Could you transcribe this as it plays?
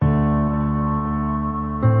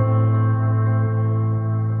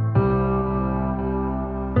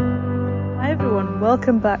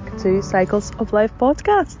welcome back to Cycles of Life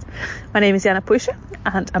podcast. My name is Jana Pusha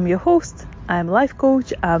and I'm your host. I'm a life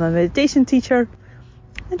coach, I'm a meditation teacher,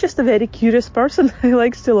 and just a very curious person who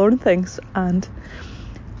likes to learn things and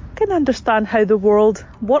can understand how the world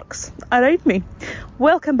works around me.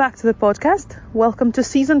 Welcome back to the podcast. Welcome to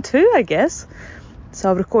season 2, I guess. So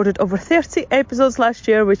I've recorded over 30 episodes last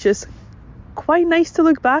year, which is quite nice to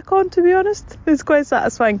look back on, to be honest. It's quite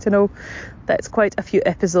satisfying to know that it's quite a few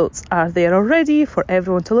episodes are there already for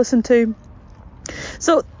everyone to listen to.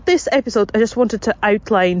 So this episode, I just wanted to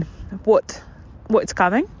outline what's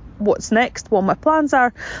coming, what's next, what my plans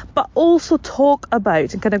are, but also talk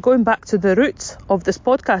about, and kind of going back to the roots of this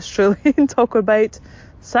podcast really, and talk about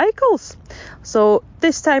cycles. So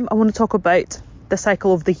this time I want to talk about the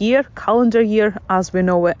cycle of the year, calendar year as we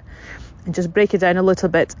know it, and just break it down a little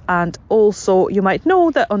bit. And also you might know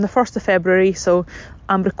that on the 1st of February, so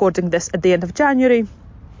I'm recording this at the end of January,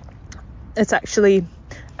 it's actually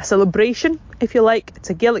a celebration, if you like. It's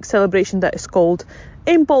a Gaelic celebration that is called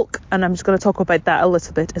Imbolc, and I'm just going to talk about that a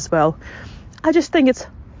little bit as well. I just think it's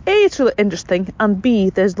A, it's really interesting, and B,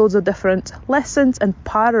 there's loads of different lessons and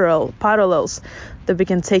parallels that we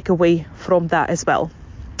can take away from that as well.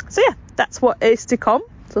 So yeah, that's what is to come,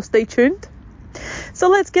 so stay tuned. So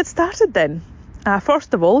let's get started then.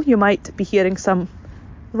 First of all, you might be hearing some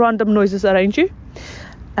random noises around you.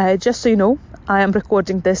 Just so you know, I am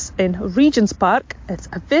recording this in Regent's Park. It's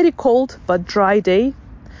a very cold but dry day.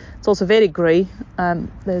 It's also very grey.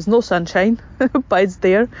 There's no sunshine, but it's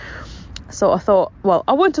there. So I thought, well,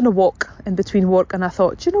 I went on a walk in between work and I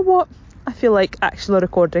thought, do you know what? I feel like actually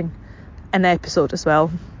recording an episode as well.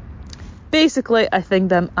 Basically, I think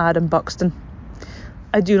that I'm Adam Buxton.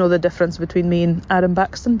 I do know the difference between me and Adam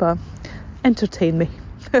Buxton, but entertain me,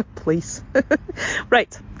 please.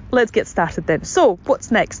 Right, let's get started then. So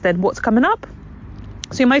what's next then? What's coming up?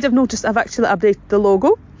 So you might have noticed I've actually updated the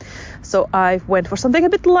logo. So I went for something a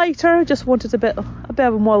bit lighter, just wanted a bit of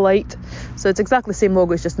a more light. So it's exactly the same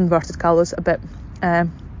logo, it's just inverted colours a bit.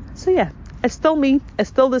 So yeah, it's still me, it's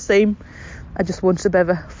still the same. I just wanted a bit of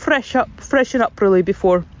a freshen up really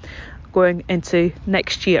before going into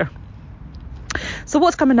next year. So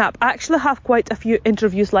what's coming up? I actually have quite a few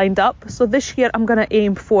interviews lined up. So this year I'm going to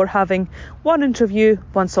aim for having one interview,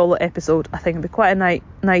 one solo episode. I think it'll be quite a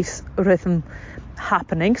nice rhythm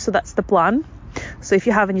happening. So that's the plan. So if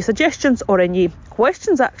you have any suggestions or any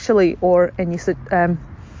questions actually, or any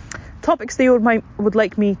topics that you would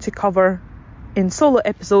like me to cover in solo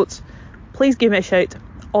episodes, please give me a shout.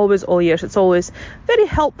 Always, all ears. It's always very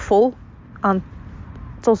helpful, and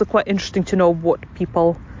it's also quite interesting to know what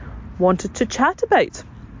people wanted to chat about.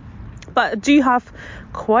 But I do have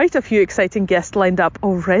quite a few exciting guests lined up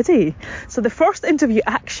already. So the first interview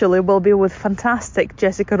actually will be with fantastic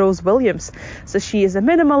Jessica Rose Williams. So she is a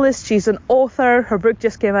minimalist, she's an author, her book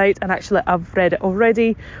just came out, and actually I've read it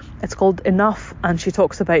already. It's called Enough, and she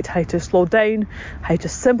talks about how to slow down, how to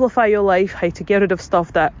simplify your life, how to get rid of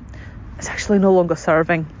stuff that is actually no longer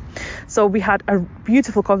serving. So we had a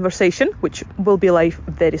beautiful conversation, which will be live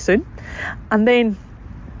very soon. And then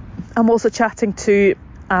I'm also chatting to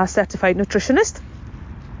a certified nutritionist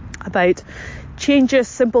about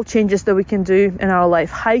simple changes that we can do in our life,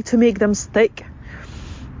 how to make them stick.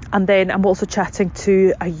 And then I'm also chatting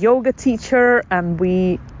to a yoga teacher, and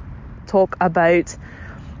we talk about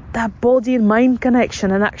that body and mind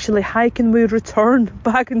connection, and actually how can we return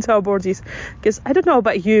back into our bodies. Because I don't know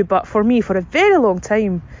about you, but for me, for a very long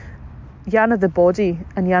time, Jana the body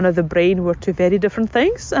and Jana the brain were two very different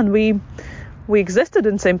things, and we existed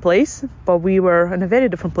in the same place, but we were in very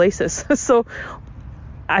different places. So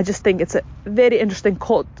I just think it's a very interesting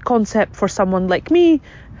concept for someone like me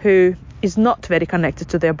who is not very connected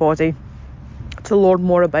to their body, to learn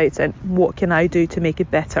more about it. What can I do to make it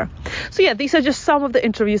better? So yeah, these are just some of the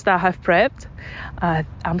interviews that I have prepped.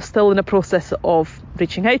 I'm still in the process of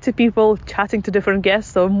reaching out to people, chatting to different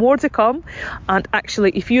guests, so more to come. And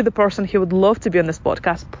actually, if you're the person who would love to be on this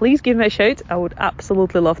podcast, please give me a shout. I would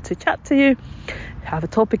absolutely love to chat to you. Have a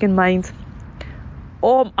topic in mind.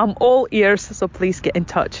 I'm all ears, so please get in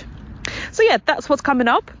touch. So yeah, that's what's coming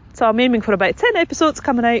up. So I'm aiming for about 10 episodes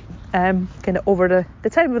coming out kind of over the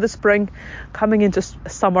time of the spring, coming into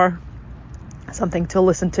summer, something to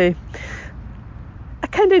listen to. I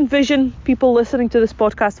kind of envision people listening to this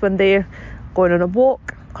podcast when they're going on a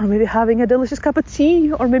walk, or maybe having a delicious cup of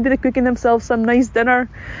tea, or maybe they're cooking themselves some nice dinner.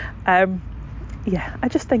 Yeah, I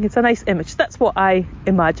just think it's a nice image. That's what I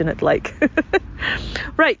imagine it like.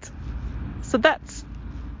 Right, so that's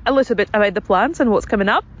a little bit about the plans and what's coming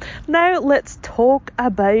up. Now let's talk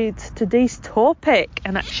about today's topic,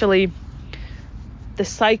 and actually the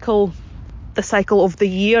cycle the cycle of the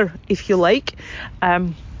year, if you like.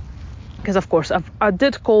 Because of course I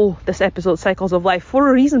did call this episode Cycles of Life for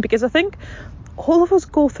a reason, because I think all of us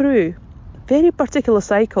go through very particular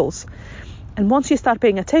cycles, and once you start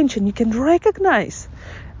paying attention, you can recognize,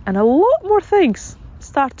 and a lot more things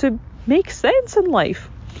start to make sense in life.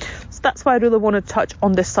 So that's why I really want to touch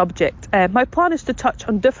on this subject. My plan is to touch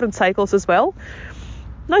on different cycles as well,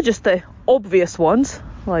 not just the obvious ones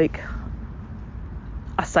like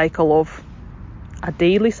a cycle of a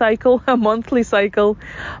daily cycle, a monthly cycle,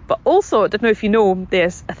 but also, I don't know if you know,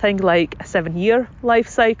 there's a thing like a 7-year life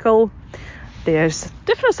cycle. There's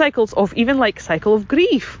different cycles of even like cycle of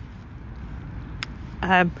grief,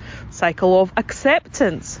 cycle of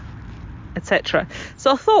acceptance, etc.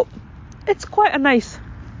 So I thought it's quite a nice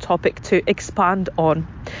topic to expand on.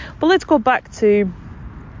 But let's go back to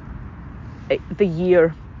the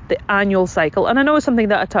year, the annual cycle. And I know it's something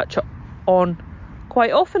that I touch on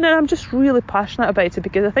quite often, and I'm just really passionate about it,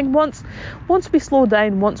 because I think once we slow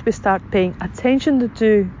down, once we start paying attention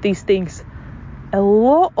to these things, a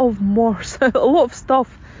lot of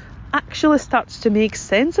stuff actually starts to make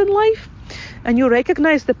sense in life, and you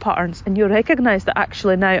recognize the patterns, and you recognize that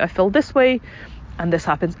actually now I feel this way, and this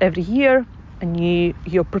happens every year, and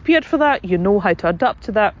you're prepared for that. You know how to adapt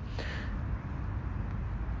to that.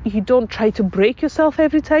 You don't try to break yourself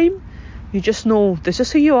every time. You just know this is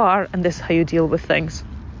who you are, and this is how you deal with things.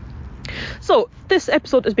 So this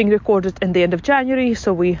episode is being recorded in the end of January,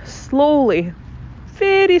 so we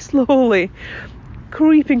very slowly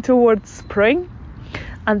creeping towards spring.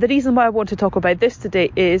 And the reason why I want to talk about this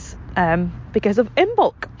today is because of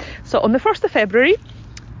Imbolc. So on the 1st of February,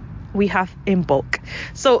 we have Imbolc.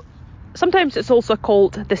 So sometimes it's also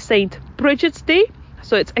called the St. Bridget's Day.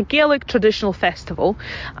 So it's a Gaelic traditional festival,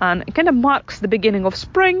 and it kind of marks the beginning of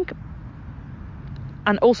spring.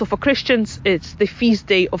 And also for Christians, it's the feast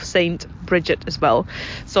day of Saint Bridget as well.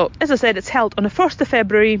 So as I said, it's held on the 1st of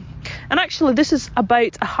February. And actually this is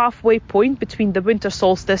about a halfway point between the winter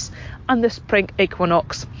solstice and the spring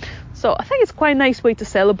equinox. So I think it's quite a nice way to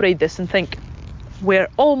celebrate this and think we're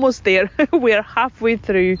almost there. We're halfway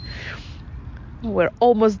through. We're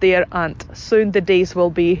almost there, and soon the days will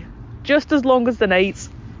be just as long as the nights,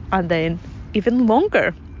 and then even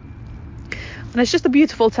longer. And it's just a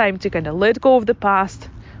beautiful time to kind of let go of the past,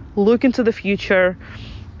 look into the future,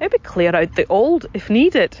 maybe clear out the old if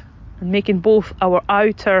needed, and making both our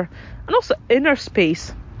outer and also inner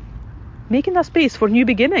space, making that space for new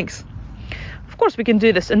beginnings. Of course, we can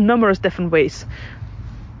do this in numerous different ways.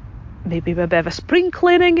 Maybe a bit of a spring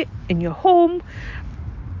cleaning in your home.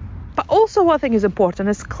 But also what I think is important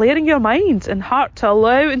is clearing your mind and heart to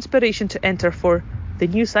allow inspiration to enter for the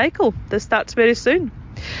new cycle that starts very soon.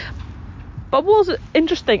 But what was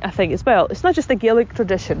interesting, I think, as well, it's not just a Gaelic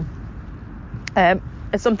tradition.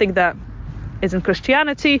 It's something that is in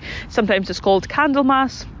Christianity. Sometimes it's called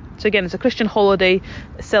Candlemas. So again, it's a Christian holiday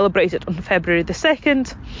celebrated on February the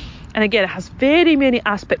 2nd. And again, it has very many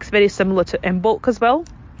aspects very similar to Imbolc as well.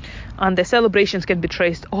 And the celebrations can be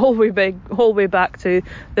traced all the way back to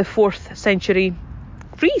the 4th century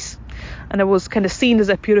Greece. And it was kind of seen as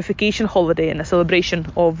a purification holiday and a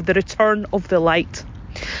celebration of the return of the light.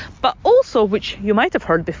 But also, which you might have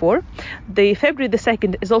heard before, the February the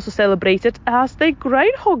 2nd is also celebrated as the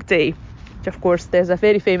Groundhog Day. Which of course, there's a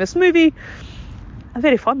very famous movie, a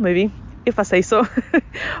very fun movie, if I say so,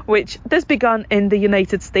 which this began in the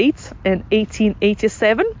United States in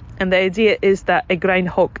 1887. And the idea is that a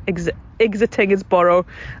groundhog exiting its burrow,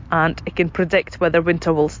 and it can predict whether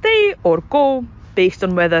winter will stay or go based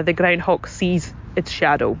on whether the groundhog sees its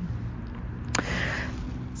shadow.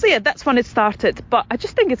 So yeah, that's when it started. But I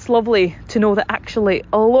just think it's lovely to know that actually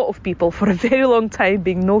a lot of people for a very long time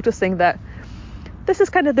been noticing that this is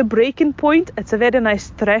kind of the breaking point. It's a very nice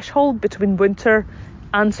threshold between winter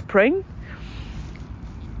and spring.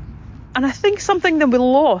 And I think something that we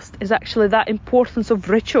lost is actually that importance of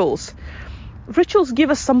rituals. Rituals give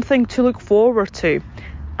us something to look forward to,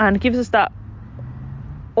 and gives us that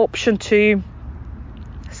option to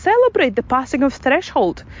celebrate the passing of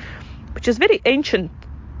threshold, which is very ancient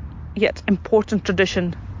yet important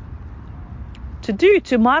tradition to do,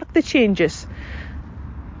 to mark the changes,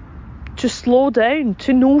 to slow down,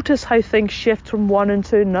 to notice how things shift from one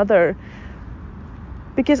into another.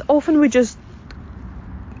 Because often we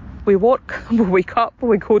work, we wake up,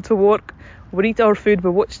 we go to work, we eat our food, we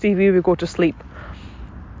watch TV, we go to sleep.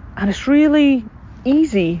 And it's really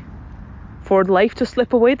easy for life to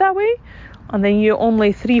slip away that way. And then you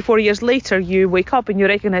only 3-4 years later, you wake up and you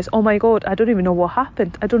recognize, oh my God, I don't even know what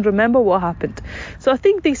happened. I don't remember what happened. So I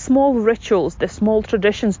think these small rituals, the small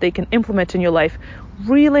traditions they can implement in your life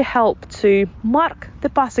really help to mark the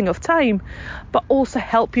passing of time, but also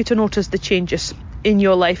help you to notice the changes in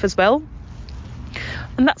your life as well.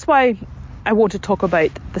 And that's why I want to talk about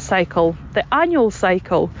the cycle, the annual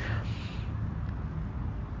cycle.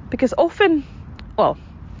 Because often, well,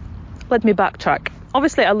 let me backtrack.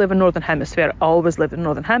 Obviously, I live in Northern Hemisphere. I always lived in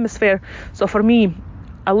Northern Hemisphere. So for me,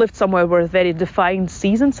 I lived somewhere with very defined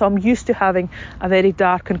seasons. So I'm used to having a very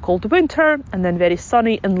dark and cold winter and then very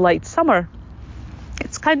sunny and light summer.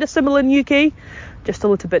 It's kind of similar in UK, just a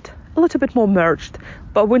little bit more merged.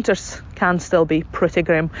 But winters can still be pretty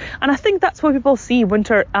grim. And I think that's why people see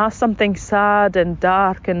winter as something sad and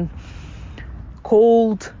dark and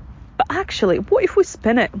cold. But actually, what if we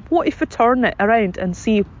spin it? What if we turn it around and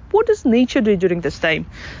see, what does nature do during this time?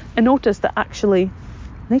 And notice that actually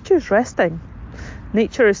nature is resting.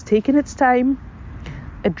 Nature is taking its time.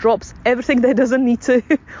 It drops everything that it doesn't need to.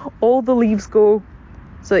 All the leaves go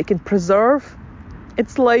so it can preserve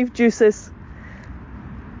its life juices.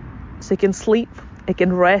 So it can sleep, it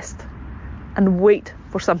can rest and wait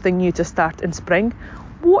for something new to start in spring.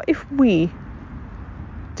 What if we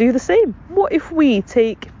do the same? What if we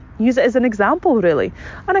use it as an example, really?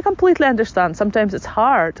 And I completely understand. Sometimes it's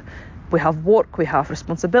hard. We have work, we have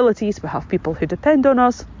responsibilities, we have people who depend on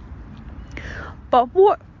us. But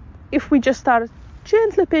what if we just start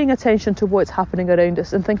gently paying attention to what's happening around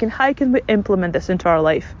us and thinking, how can we implement this into our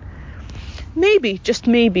life? Maybe, just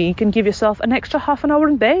maybe, you can give yourself an extra half an hour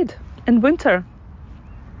in bed in winter.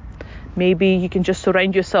 Maybe you can just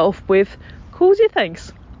surround yourself with cozy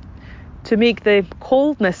things to make the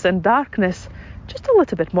coldness and darkness just a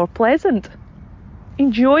little bit more pleasant.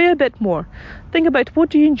 Enjoy a bit more. Think about, what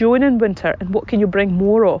do you enjoy in winter and what can you bring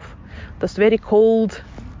more of? Those very cold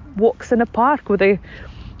walks in a park with a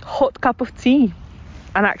hot cup of tea.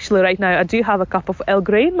 And actually right now I do have a cup of Earl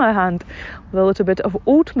Grey in my hand with a little bit of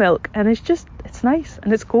oat milk, and it's nice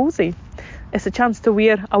and it's cozy. It's a chance to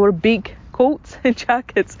wear our big coats and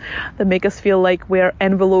jackets that make us feel like we're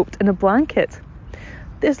enveloped in a blanket.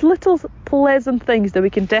 There's little pleasant things that we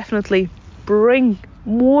can definitely bring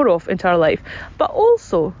more of into our life, but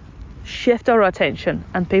also shift our attention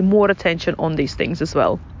and pay more attention on these things as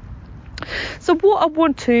well. So what I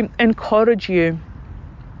want to encourage you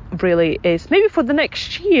really is, maybe for the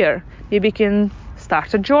next year, maybe you can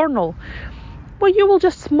start a journal where you will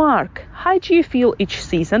just mark, how do you feel each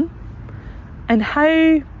season, and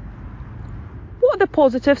what are the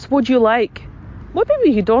positives, what do you like, what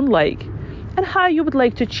maybe you don't like, and how you would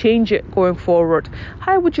like to change it going forward.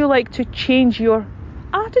 How would you like to change your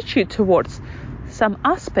attitude towards some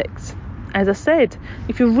aspects? As I said,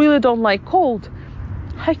 if you really don't like cold,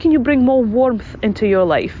 how can you bring more warmth into your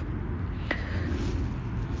life?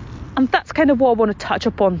 And that's kind of what I want to touch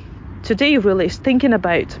upon today, really, is thinking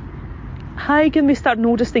about how can we start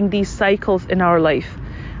noticing these cycles in our life,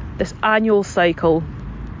 this annual cycle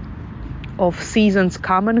of seasons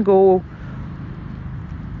come and go.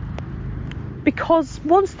 Because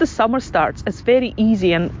once the summer starts, it's very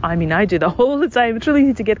easy, and I mean, I do that all the time. It's really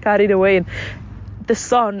easy to get carried away in the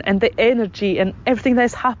sun and the energy and everything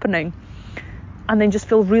that's happening, and then just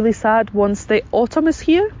feel really sad once the autumn is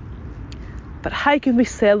here. But how can we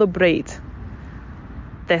celebrate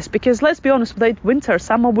this? Because let's be honest, without winter,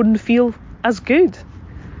 summer wouldn't feel as good.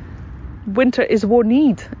 Winter is what we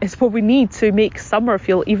need. It's what we need to make summer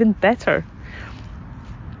feel even better.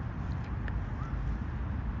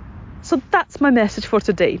 So that's my message for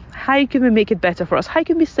today. How can we make it better for us? How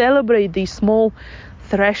can we celebrate these small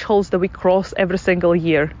thresholds that we cross every single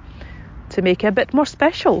year to make it a bit more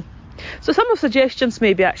special? So some of the suggestions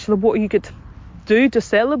maybe actually what you could do to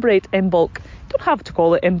celebrate Imbolc. You don't have to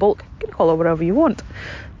call it Imbolc. You can call it whatever you want.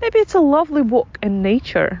 Maybe it's a lovely walk in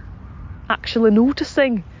nature. Actually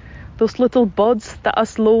noticing those little buds that are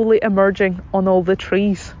slowly emerging on all the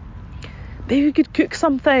trees. Maybe you could cook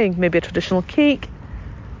something, maybe a traditional cake,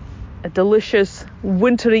 a delicious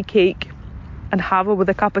wintry cake, and have it with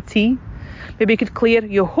a cup of tea. Maybe you could clear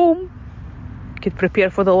your home, you could prepare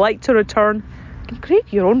for the light to return, you can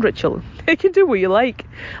create your own ritual. You can do what you like.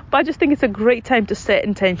 But I just think it's a great time to set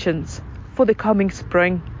intentions for the coming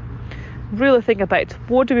spring. Really think about,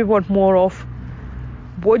 what do we want more of?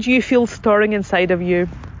 What do you feel stirring inside of you?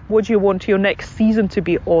 What do you want your next season to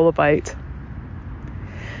be all about?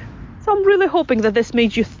 So I'm really hoping that this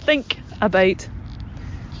made you think about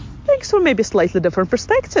things from maybe a slightly different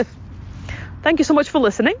perspective. Thank you so much for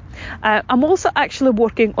listening. I'm also actually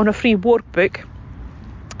working on a free workbook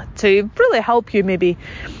to really help you maybe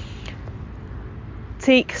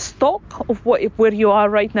take stock of where you are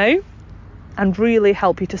right now and really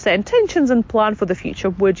help you to set intentions and plan for the future.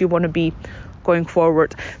 Where do you want to be going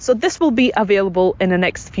forward? So this will be available in the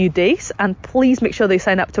next few days, and please make sure they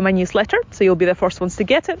sign up to my newsletter so you'll be the first ones to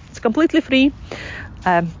get it. It's completely free,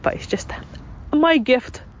 but it's just my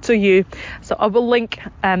gift to you. So I will link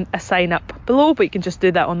a sign up below, but you can just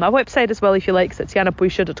do that on my website as well if you like. So it's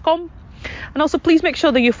janapuisha.com. And also please make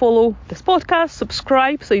sure that you follow this podcast,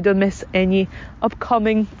 subscribe so you don't miss any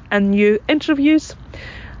upcoming and new interviews.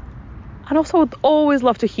 And also I would always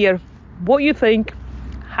love to hear what you think.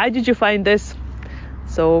 How did you find this?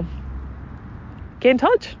 So get in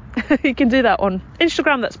touch. You can do that on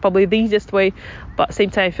Instagram. That's probably the easiest way, but at the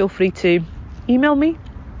same time feel free to email me.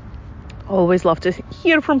 Always love to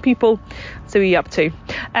hear from people. So what are you up to?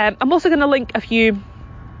 I'm also going to link a few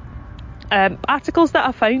articles that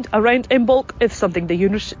I found around Imbolc if something that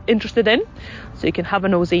you're interested in, so you can have a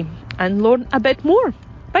nosy and learn a bit more.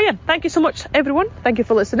 But yeah, thank you so much everyone. Thank you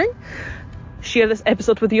for listening. Share this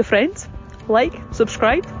episode with your friends, like,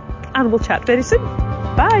 subscribe, and we'll chat very soon.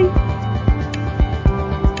 Bye.